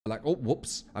Like, oh,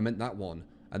 whoops, I meant that one.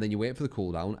 And then you wait for the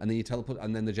cooldown, and then you teleport,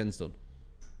 and then the gen's done.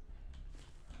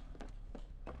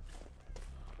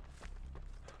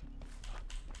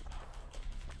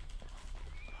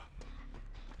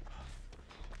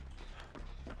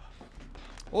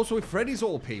 Also, if Freddy's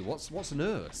OP, what's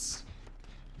Nurse?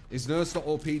 Is Nurse not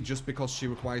OP just because she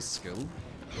requires skill?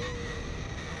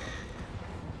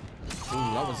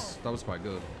 Ooh, that was quite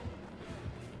good.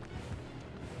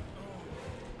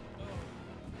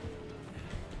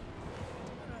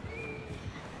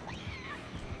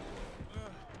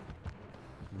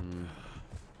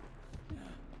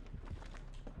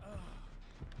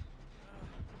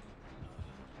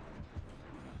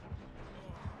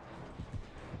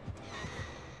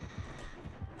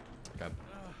 Okay.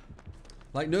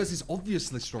 Like, Nurse is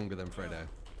obviously stronger than Freddy.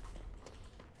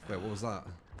 Wait, what was that?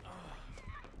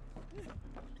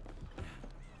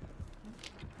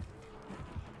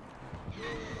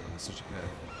 That's such a kid.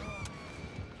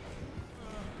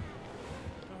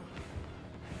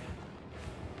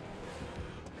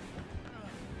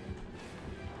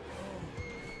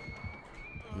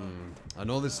 I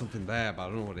know there's something there, but I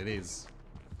don't know what it is.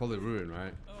 Probably Ruin,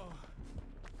 right?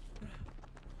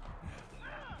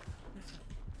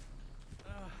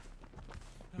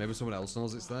 Maybe someone else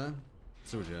knows it's there?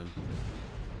 So Jen.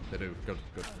 They do. Good,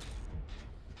 good.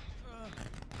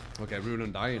 Okay, Ruin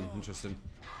and Dying. Interesting.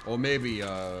 Or maybe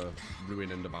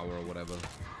Ruin and Devour or whatever.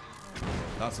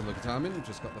 That's unlucky timing.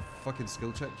 Just got the fucking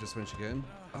skill check just when she came.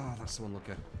 Oh, that's so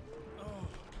unlucky.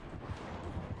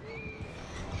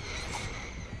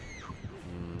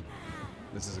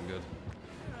 This isn't good.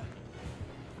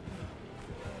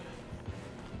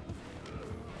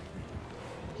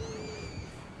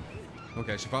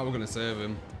 Okay, she thought we were gonna save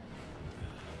him.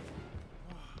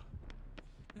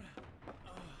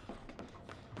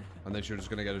 And then she was just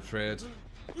gonna get a trade.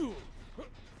 You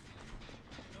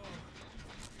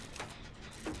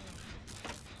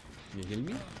heal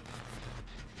me?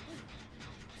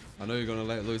 I know you're gonna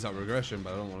let lose that regression,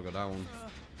 but I don't want to go down.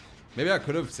 Maybe I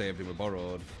could have saved him with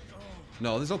borrowed.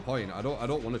 No, there's no point. I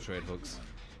don't want to trade hooks.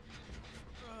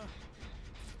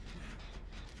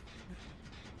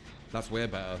 That's way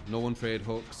better. No one trade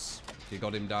hooks. You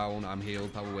got him down. I'm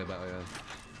healed. That was way better, yeah.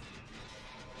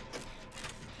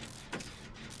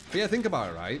 But yeah, think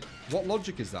about it, right? What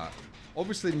logic is that?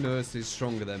 Obviously, Nurse is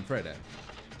stronger than Freddy,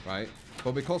 right?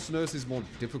 But because Nurse is more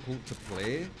difficult to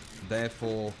play,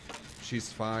 therefore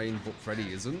she's fine, but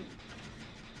Freddy isn't.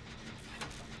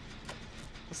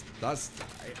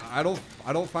 I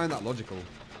don't find that logical.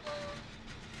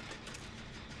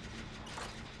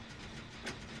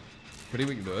 Pretty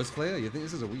weak Nurse player? You think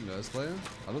this is a weak Nurse player?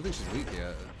 I don't think she's weak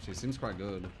yet. She seems quite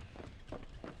good.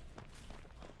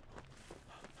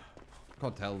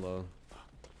 Can't tell though.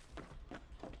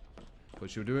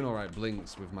 But she was doing alright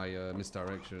blinks with my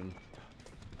misdirection.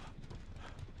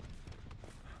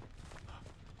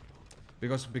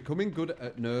 Because becoming good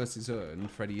at Nurse is earned,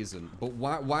 Freddy isn't. But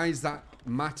why does that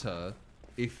matter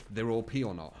if they're OP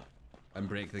or not? And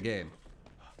break the game?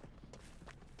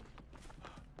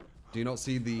 Do you not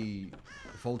see the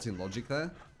faulty logic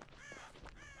there?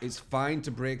 It's fine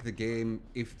to break the game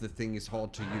if the thing is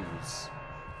hard to use.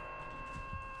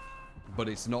 But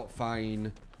it's not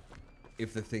fine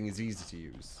if the thing is easy to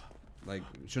use. Like,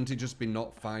 shouldn't it just be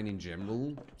not fine in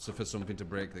general, so for something to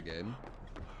break the game?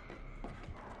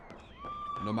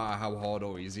 No matter how hard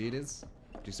or easy it is.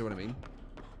 Do you see what I mean?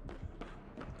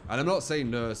 And I'm not saying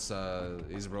Nurse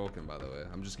is broken, by the way.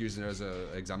 I'm just using her as an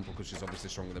example because she's obviously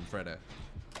stronger than Freddy.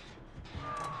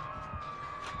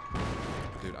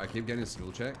 Dude, I keep getting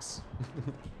skill checks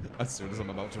as soon as I'm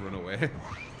about to run away.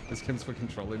 This game's fucking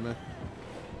trolling me.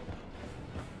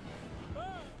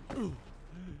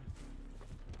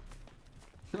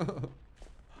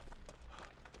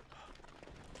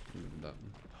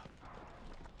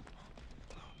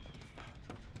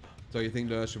 So you think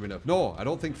Nurse should be nerfed? No, I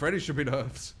don't think Freddy should be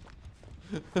nerfed.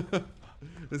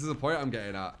 This is the point I'm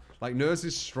getting at. Like, Nurse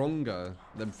is stronger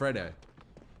than Freddy.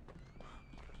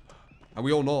 And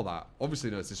we all know that.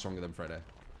 Obviously, Nurse is stronger than Freddy.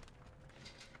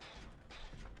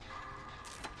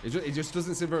 It just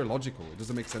doesn't seem very logical. It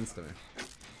doesn't make sense to me.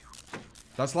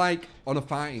 That's like on a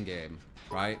fighting game,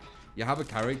 right? You have a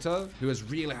character who has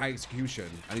really high execution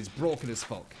and is broken as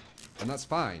fuck. And that's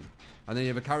fine. And then you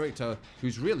have a character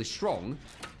who's really strong,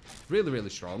 really, really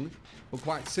strong, but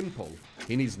quite simple.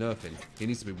 He needs nerfing. He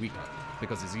needs to be weaker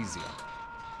because it's easier.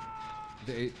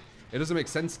 It doesn't make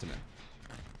sense to me.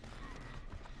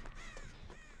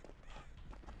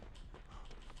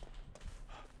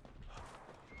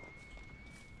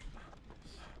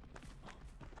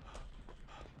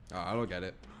 Oh, I don't get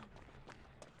it.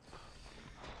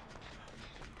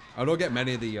 I don't get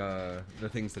many of the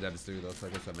things the devs do though, so I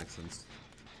guess that makes sense.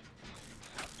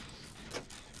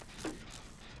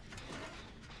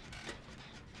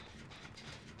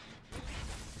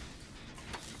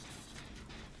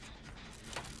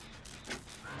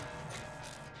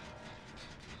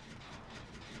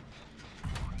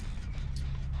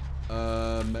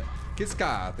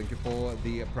 Kiska, thank you for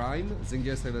the Prime.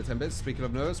 Zingia, stay there 10 bits. Speaking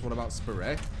of nerves, what about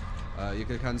Spirit? You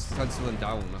can stand still and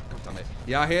down. God damn it.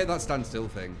 Yeah, I hate that stand still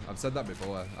thing. I've said that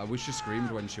before. I wish she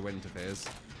screamed when she went into phase.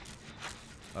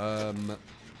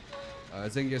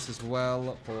 Zingius as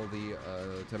well for the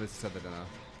 10 minutes to set the dinner.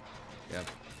 Yeah.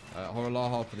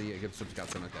 Horror for the give sub to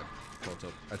Gatson. Okay. Caught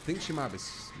up. I think she might be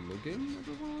slugging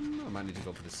everyone. I might need to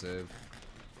go for the save.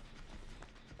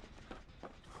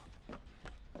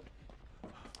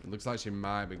 It looks like she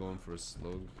might be going for a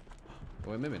slug.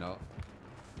 Or maybe not.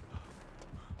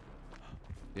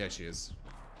 Yeah, she is.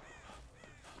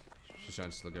 She's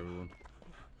trying to slug everyone.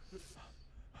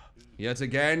 Yet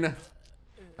again,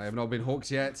 I have not been hooked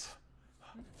yet.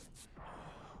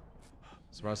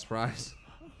 Surprise, surprise.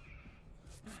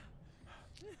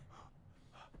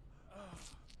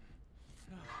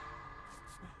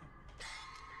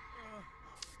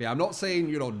 Yeah, I'm not saying,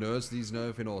 you know, Nurse needs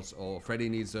nerfing or Freddy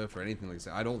needs nerf or anything like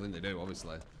that. I don't think they do,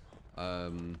 obviously.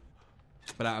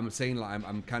 But I'm saying, like,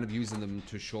 I'm kind of using them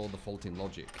to show the faulting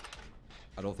logic.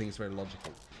 I don't think it's very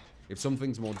logical. If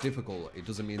something's more difficult, it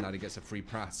doesn't mean that it gets a free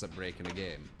pass at breaking a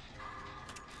game.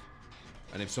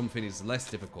 And if something is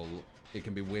less difficult, it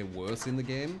can be way worse in the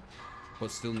game, but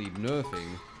still need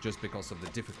nerfing just because of the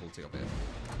difficulty of it.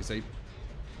 You see?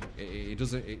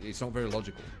 It's not very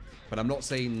logical. But I'm not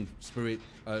saying Spirit,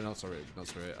 not Spirit.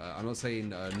 I'm not saying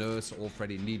Nurse or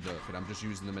Freddy need nerfing. I'm just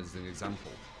using them as an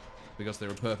example. Because they're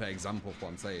a perfect example of what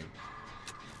I'm saying.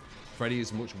 Freddy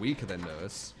is much weaker than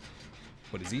Nurse,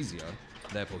 but is easier.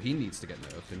 Therefore, he needs to get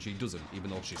nerfed, and she doesn't, even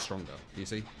though she's stronger. You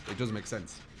see? It doesn't make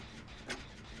sense.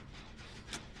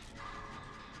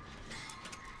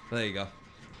 There you go.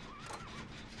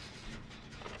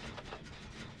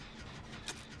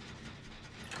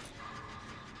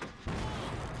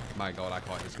 My god, I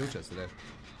can't hit skill chest today.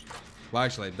 Well,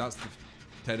 actually, that's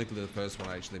technically the first one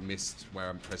I actually missed where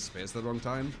I pressed space at the wrong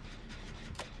time.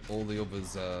 All the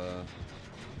others,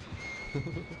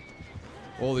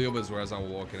 all the others were as I was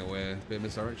walking away. Bit of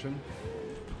misdirection.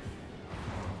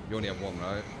 You only have one,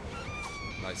 right?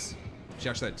 Nice. She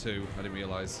actually had two. I didn't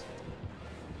realise.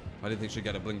 I didn't think she'd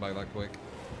get a blink back that quick.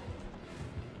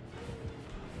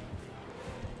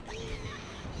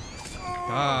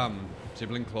 Damn. She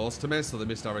blinked close to me, so the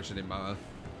misdirection didn't matter.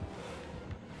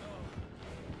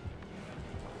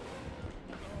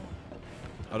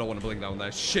 I don't want to blink down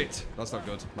there. Shit! That's not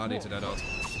good. I need to dead out.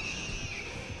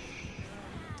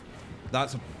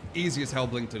 That's easy as hell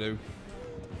blink to do.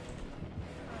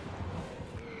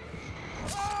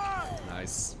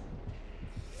 Nice.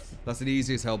 That's an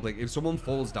easy as hell blink. If someone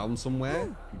falls down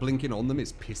somewhere, blinking on them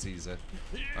is piss easy.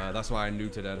 That's why I knew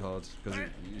to dead hard, because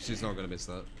she's not going to miss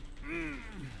that.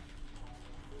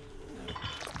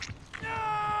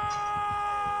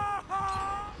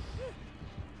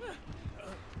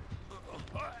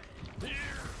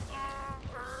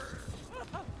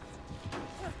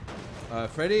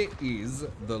 Freddy is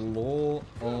the law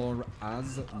or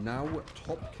as now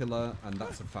top killer, and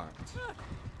that's a fact.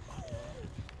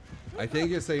 I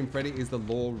think you're saying Freddy is the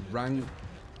law ranks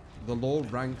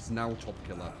now top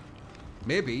killer.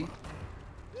 Maybe.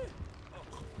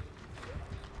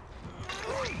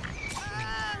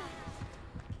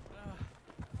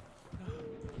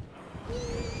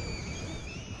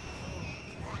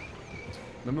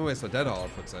 Remember we're so dead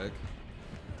hard, for fuck's sake.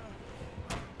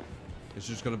 Is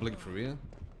she just gonna blink through here?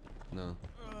 No.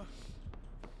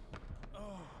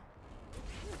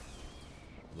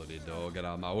 Bloody dog, get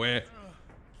out of my way.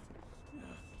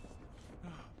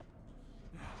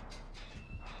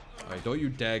 Alright, don't you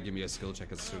dare give me a skill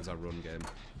check as soon as I run game.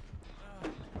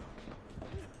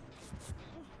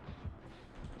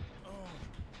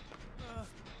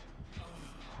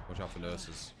 Watch out for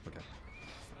nurses. Okay.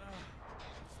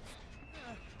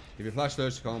 If you flash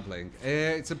nurse, you can't blink.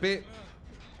 It's a bit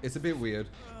weird.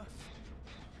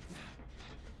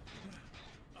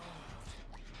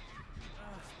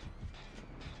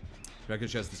 Do you reckon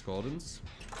she has discordance?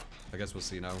 I guess we'll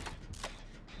see now.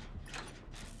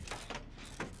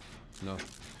 No.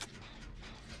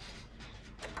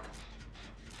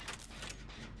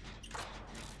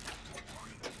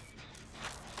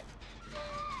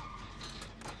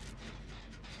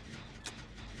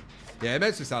 Yeah, it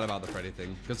makes me sad about the Freddy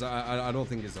thing, because I don't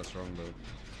think it's that strong, but...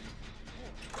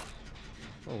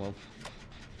 Oh well.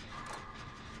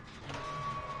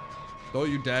 Don't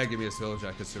you dare give me a skill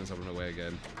check as soon as I run away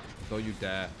again. Don't you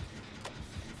dare.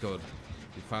 Good.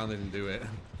 You finally didn't do it.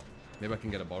 Maybe I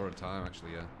can get a borrowed time,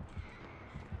 actually,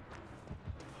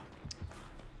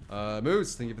 yeah.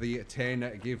 Moose, thank you for the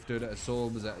 10 gifted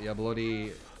subs at your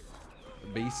bloody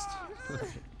beast.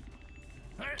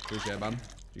 Appreciate it, man.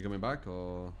 You coming back,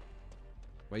 or...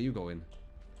 Where are you going?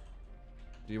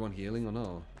 Do you want healing or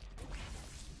no?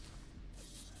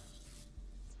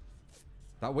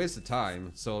 That wasted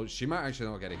time, so she might actually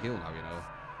not get a heal now, you know.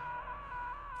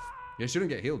 Yeah, she shouldn't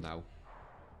get healed now.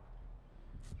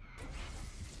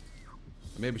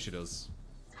 Maybe she does.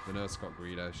 The nurse got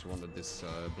greedy. She wanted this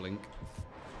blink.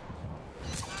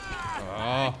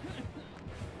 Oh.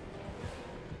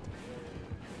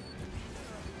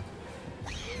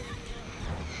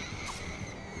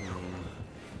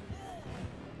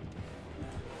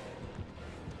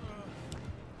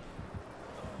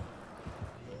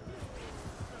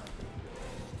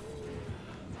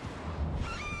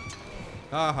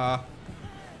 Haha.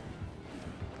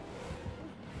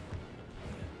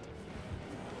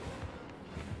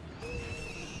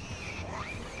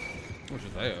 What's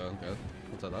just there? Okay,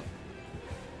 I'll take that.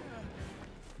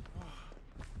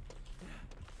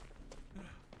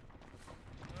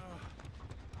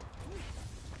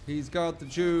 He's got the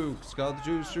juice, got the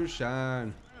juice to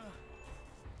shine.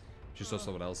 She saw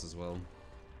someone else as well.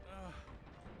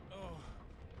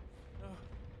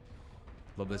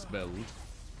 Love this build.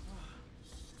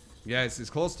 Yeah, it's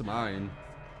close to mine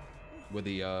with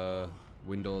the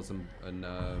Windows and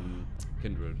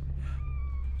Kindred.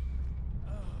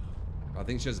 I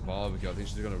think she has barbecue. I think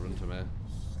she's gonna run to me.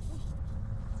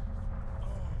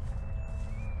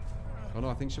 Oh no,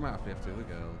 I think she might have to have the other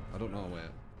girl. I don't know. Wait,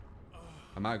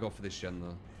 I might go for this gen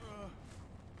though.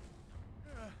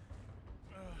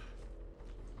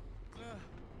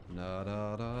 Na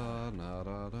da da na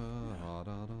da da da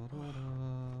da da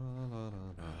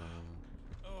da.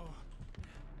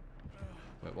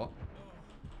 Wait, what?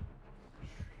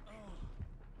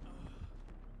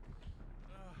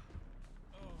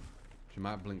 She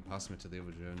might blink past me to the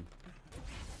other gen.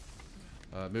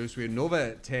 Moves with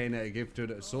another 10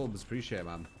 gifted subs. Appreciate it,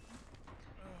 man.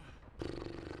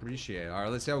 Appreciate it.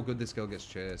 Alright, let's see how good this girl gets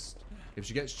chased. If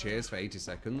she gets chased for 80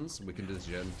 seconds, we can do this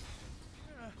gen.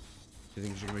 Do you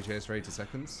think she can be chased for 80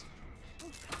 seconds?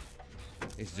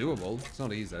 It's doable. It's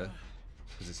not easy.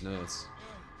 Because it's nurse.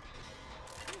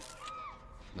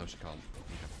 No, she can't.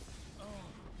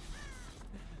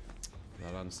 Okay.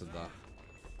 That answered that.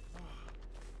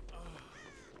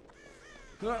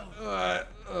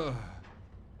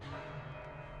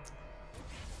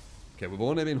 Okay, we've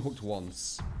only been hooked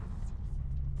once.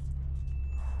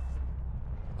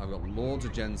 I've got loads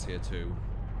of gens here too.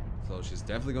 So she's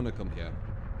definitely going to come here.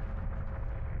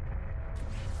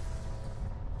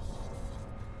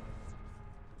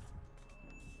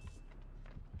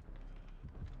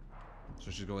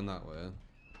 So she's going that way.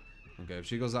 Okay, if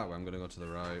she goes that way, I'm going to go to the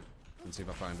right and see if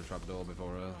I find a trapdoor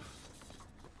before her.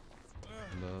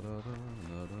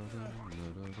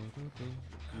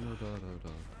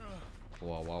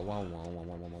 Wow, wow, wow, wow, wow,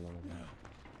 wow, wow, wow.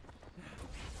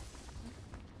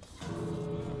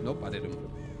 Nope, I didn't.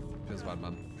 Feels bad,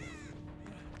 man.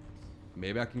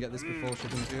 Maybe I can get this before she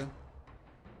comes here.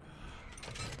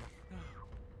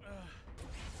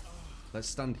 Let's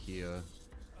stand here.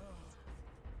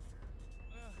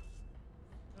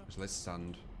 So let's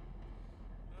stand.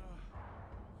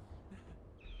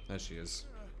 There she is.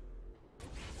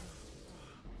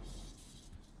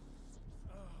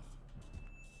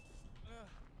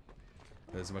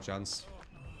 There's my chance.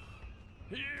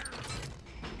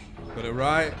 Got it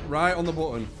right on the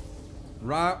button.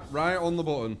 Right on the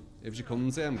button. If she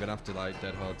comes here, I'm gonna have to like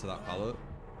dead hard to that pallet.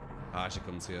 Ah, she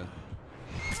comes here.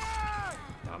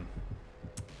 Damn.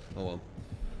 Oh well.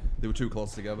 They were too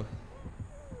close together.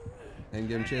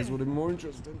 Endgame chase would have been more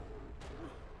interesting.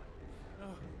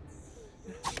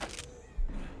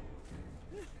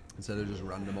 Instead of just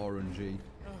random RNG.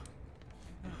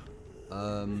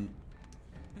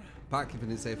 Pat,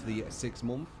 keeping it safe for the 6th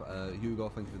month. Hugo,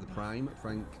 thank you for the Prime.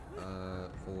 Frank,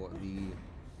 for the...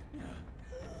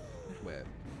 Wait.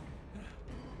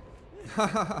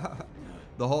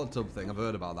 The hot tub thing, I've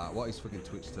heard about that. What is fucking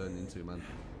Twitch turned into, man?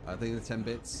 Thank you for the 10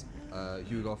 bits.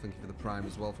 Hugo, thank you for the Prime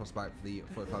as well. Frostbite for the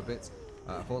 45 bits.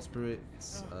 Thought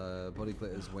Spirits, Body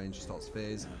Glitters when she starts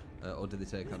phase. Or did they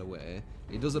take her away?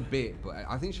 It does a bit, but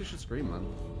I think she should scream, man.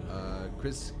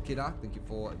 Chris Kidda, thank you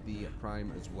for the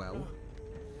Prime as well.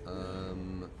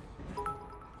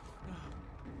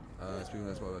 Speaking of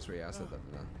this, what was really, I said that,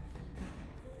 didn't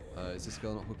I? Is this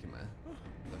girl not hooking me?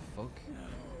 The fuck?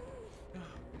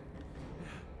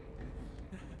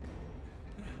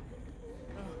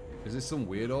 Is this some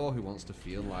weirdo who wants to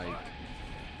feel like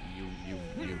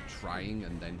you're trying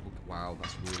and then hook? Wow,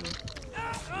 that's really weird.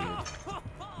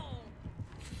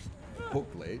 Hook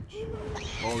glitch?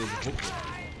 Oh, there's a hook glitch.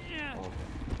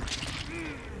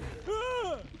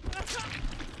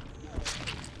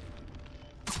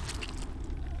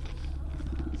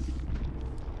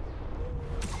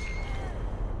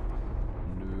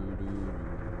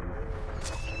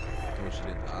 Oh, she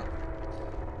did that.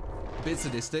 A bit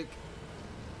sadistic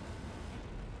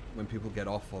when people get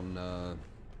off on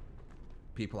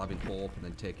people having hope and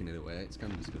then taking it away. It's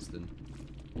kind of disgusting.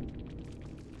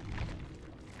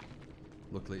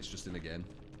 Luckily, it's just in again.